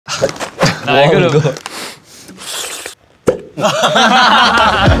나 이거를.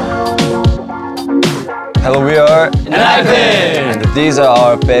 Hello, we are ENHYPEN, and these are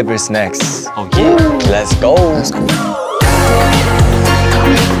our favorite snacks. Oh yeah. Let's go. Let's go.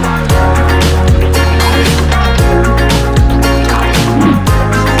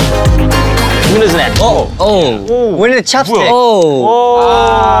 What is that? Oh. We need chopstick.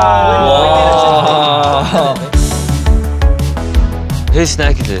 Whose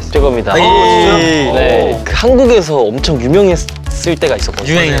snack is this? 저겁니다. 네, 그 한국에서 엄청 유명했을 때가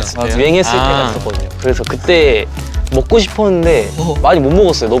있었거든요. 유행했을 때가 있었거든요. 그래서 그때 먹고 싶었는데 많이 못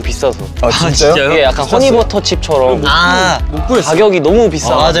먹었어요. 너무 비싸서. 아 진짜요? 이게 약간 허니버터 칩처럼 가격이 너무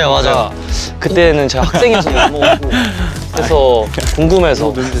비싸. 맞아요. 그때는 제가 학생이어서 못 먹었고 그래서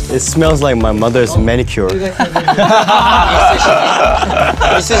궁금해서. It smells like my mother's manicure.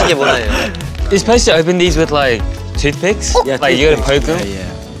 이쑤시개 뭐라해요? Is supposed to open these with like toothpicks? Yeah, like you gotta poke them?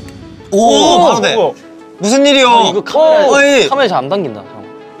 Yeah. 오, 바로 돼. 무슨 일이요? 이거 카메라 잘 안 당긴다.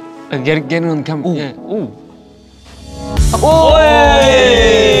 Get it on camera. Yeah. Ooh.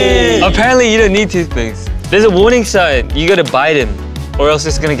 Apparently you don't need toothpicks. There's a warning sign. You gotta bite them, or else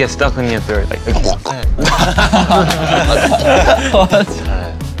it's gonna get stuck on your throat. Like.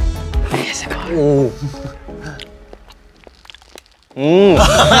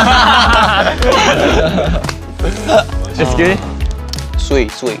 It's good.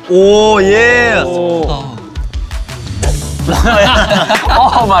 sweet. Oh yeah.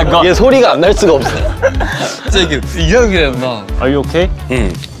 Oh my god. 얘 소리가 안 날 수가 없어. 이상하게 나. Are you okay?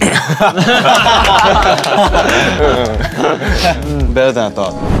 Better than I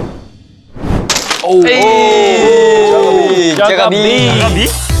thought. Jagabee.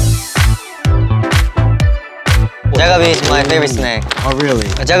 Jagabee is my favorite snack. Oh really?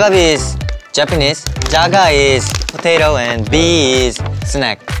 Jagabee is Japanese. Jaga is potato and bee is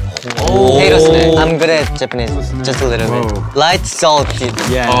snack. Potato snack. I'm good at Japanese, just a little bit. Light salty.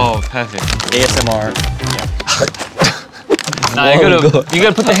 Yeah. Oh, perfect. ASMR. Nah, you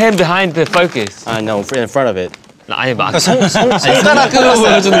gotta put the hand behind the focus. No, in front of it. 아니 막. 손가락으로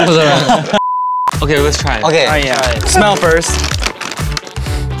보여주는 거잖아. Okay, let's try it. Okay. Smell first.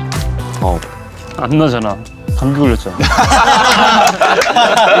 안 나잖아. 감기 걸렸잖아.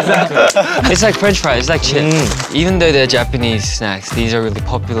 It's like French fries. It's like chips. Even though they're Japanese snacks, these are really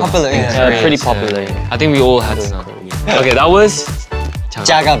popular. Yeah. Pretty popular. I think we all had some. Okay, that was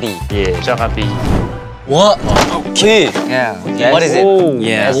Jagabee. Yeah. Jagabee. What? Yeah. What is it?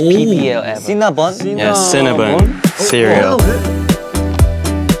 Yes. PPLM. Cinnabon? Yes, Cinnabon Cereal.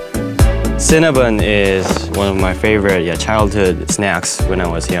 Cinnabon is one of my favorite childhood snacks when I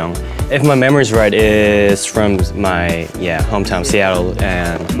was young. If my memory's right, it's from my hometown, Seattle,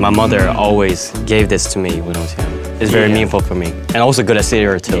 and my mother always gave this to me when I was young. It's very meaningful for me, and also good at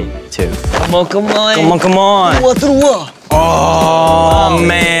cereal too. Come on. Come on! Oh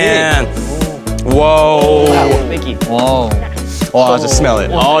man! Whoa! Wow. Oh, just smell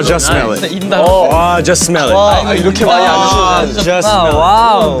it. Oh, just smell it. Oh, just smell it. 이렇게 많이 안 드시나요? Just smell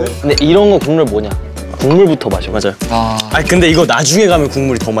Wow. 근데 이런 거 국물 뭐냐? 국물부터 마셔. 맞아요. 아니 근데 이거 나중에 가면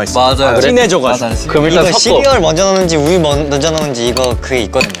국물이 더 맛있어. 맞아요. 진해져가지고. 그럼 일단 이거 섞어. 시리얼 먼저 넣는지 우유 먼저 넣는지 이거 그게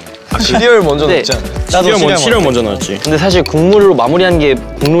있거든요. 시리얼 먼저 넣지 않아요? 시리얼 먼저 넣었지. 근데 사실 국물로 마무리한 게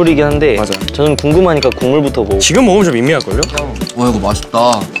국룰이긴 한데 맞아. 저는 궁금하니까 국물부터 먹고. 지금 먹으면 좀 밋밋할걸요? 와 이거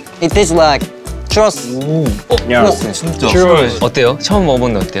맛있다. It tastes like churros. 진짜. 어때요? 처음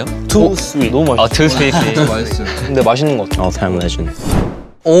먹어봤는데 어때요? Too sweet. 너무 맛있어. Too sweet. 맛있어요. 근데 맛있는 것 같아. All time legend.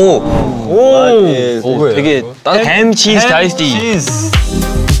 되게 Ham cheese toastie.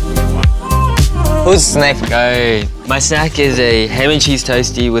 Who's snack? Okay, my snack is a ham and cheese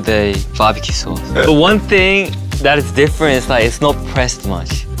toastie with a barbecue sauce. But one thing that is different is like it's not pressed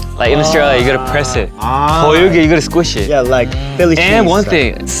much. Like in Australia, you gotta press it. You gotta squish it. Yeah, like Philly cheese. And one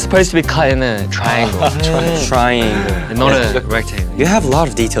thing, it's supposed to be cut in a triangle, Triangle. and not a rectangle. You have a lot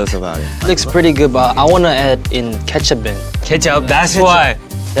of details about it. looks pretty good, but I wanna add in ketchup in. Ketchup, that's why.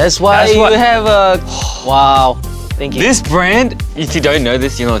 That's why That's you why- have a. Wow. Thank you. This brand, if you don't know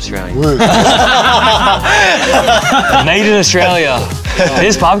this, you're not Australian. Made in Australia.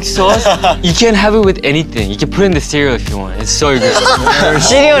 This barbecue sauce, you can have it with anything. You can put it in the cereal if you want. It's so good.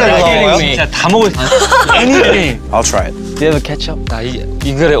 시리얼에 넣어요? 진짜 다 먹을 anything. I'll try it. Do you have a ketchup?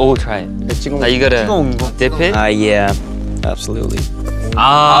 You gotta all try it. You gotta dip it. Yeah, absolutely.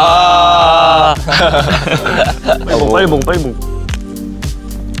 빨리 먹어.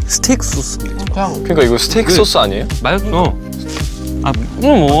 스테이크 소스. 그러니까 이거 스테이크 소스 아니에요? 맛있어.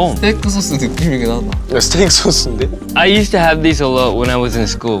 뭐. 스테이크 소스 느낌이긴 하다. 스테이크 소스인데? I used to have these a lot when I was in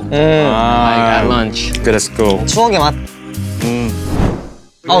school. Like at lunch. Good at school. 추억의 맛.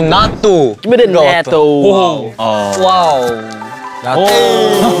 Oh, natto. Give me the natto. Wow.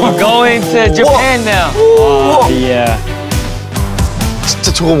 We're going to Japan now. Yeah.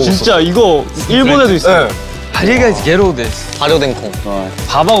 진짜 저거 먹었어. 진짜 이거 일본에도 있어요. How do you guys get all this? 발효된 콩.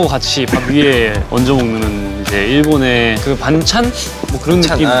 밥하고 같이 밥 위에 얹어 먹는 이제 일본의 그 반찬? 뭐 그런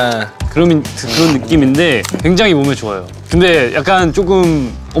느낌. 그런 느낌인데 굉장히 몸에 좋아요. 근데 약간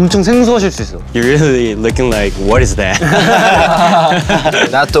조금 엄청 생소하실 수 있어. You're really looking like, what is that?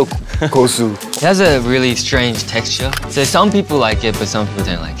 나또 고수. It has a really strange texture. So some people like it, but some people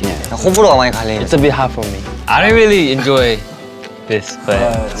don't like it. 호불호가 많이 갈리네. It's a bit hard for me. I don't really enjoy this,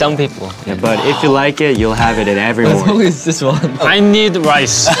 but some people. Yeah, but if you like it, you'll have it in every morning. is this one? I need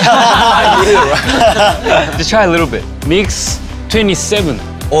rice. Just try a little bit. Mix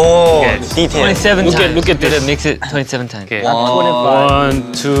 27. 오, Okay. 디테일. 27 Look at- times. look at this. Mix it 27 times. Okay. Wow.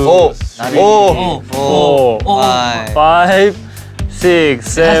 1, 2, 오. 4, 5, 6,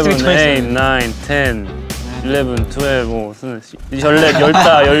 7, 8, 9, 10, 11, 12, 14, 14, 21,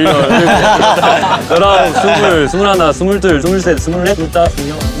 22, 23, 24,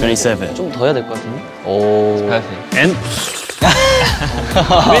 27. 좀 더 해야 될 것 같은데? Perfect. And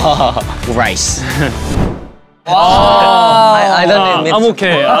Rice. I don't need I'm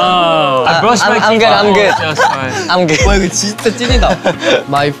okay. I brushed my I'm teeth. good, I'm good. Just fine. I'm good. 와 이거 진짜 찐이다.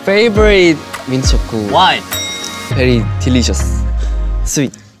 My favorite mint choco. why? Very delicious.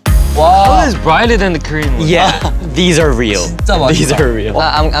 Sweet. How is brighter than the Korean one? Yeah, these are real. These are real.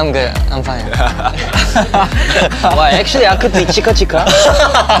 I'm good. I'm fine. Why? Actually, I could be chica.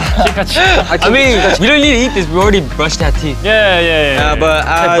 I mean, we don't need to eat this. We already brushed our teeth. Yeah. But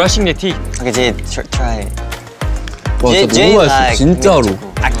It's like brushing your teeth. Okay, Jay, try. 와, 진짜 너무 맛있어. 진짜로.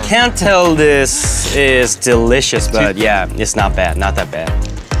 I can't tell this is delicious, but yeah, it's not bad. Not that bad.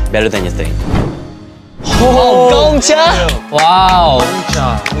 Better than you think. 공차? 와우.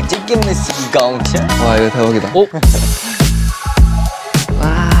 찌개미스 공차? 와, 이거 대박이다.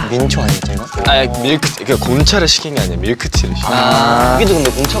 민초 아니죠 이거? 아 밀크 그러니까 공차를 시킨 게 아니야 밀크티를 시킨. 여기도 근데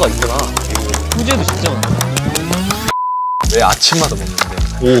공차가 있구나. 후제도 진짜 많아. 왜 아침마다 먹는데?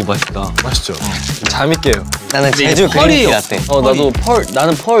 오, 맛있다. 맛있죠. 잠이 깨요. 나는 제주 그린티 라떼.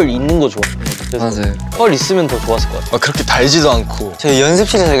 나는 펄 있는 거 좋아. 그래서 맞아요. 펄 있으면 더 좋았을 것 같아. 그렇게 달지도 않고 저희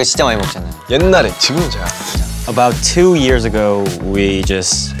연습실에서 이거 진짜 많이 먹잖아요. 옛날에 지금은 잘. About 2 years ago, we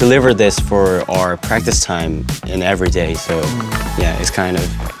just delivered this for our practice time in every day. So yeah, it's kind of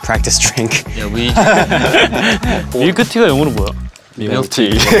practice drink. Yeah, we. 밀크티가 영어로 뭐야?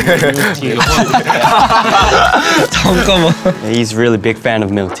 밀크티. 잠깐만. He's really big fan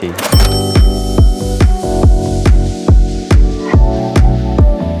of milk tea.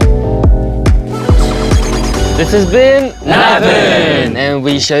 This has been ENHYPEN, and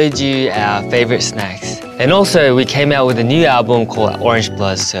we showed you our favorite snacks. And also, we came out with a new album called Orange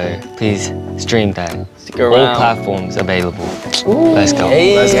Blood, so please stream that. All platforms available. Let's go.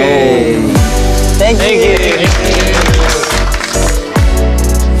 Let's go. Thank you.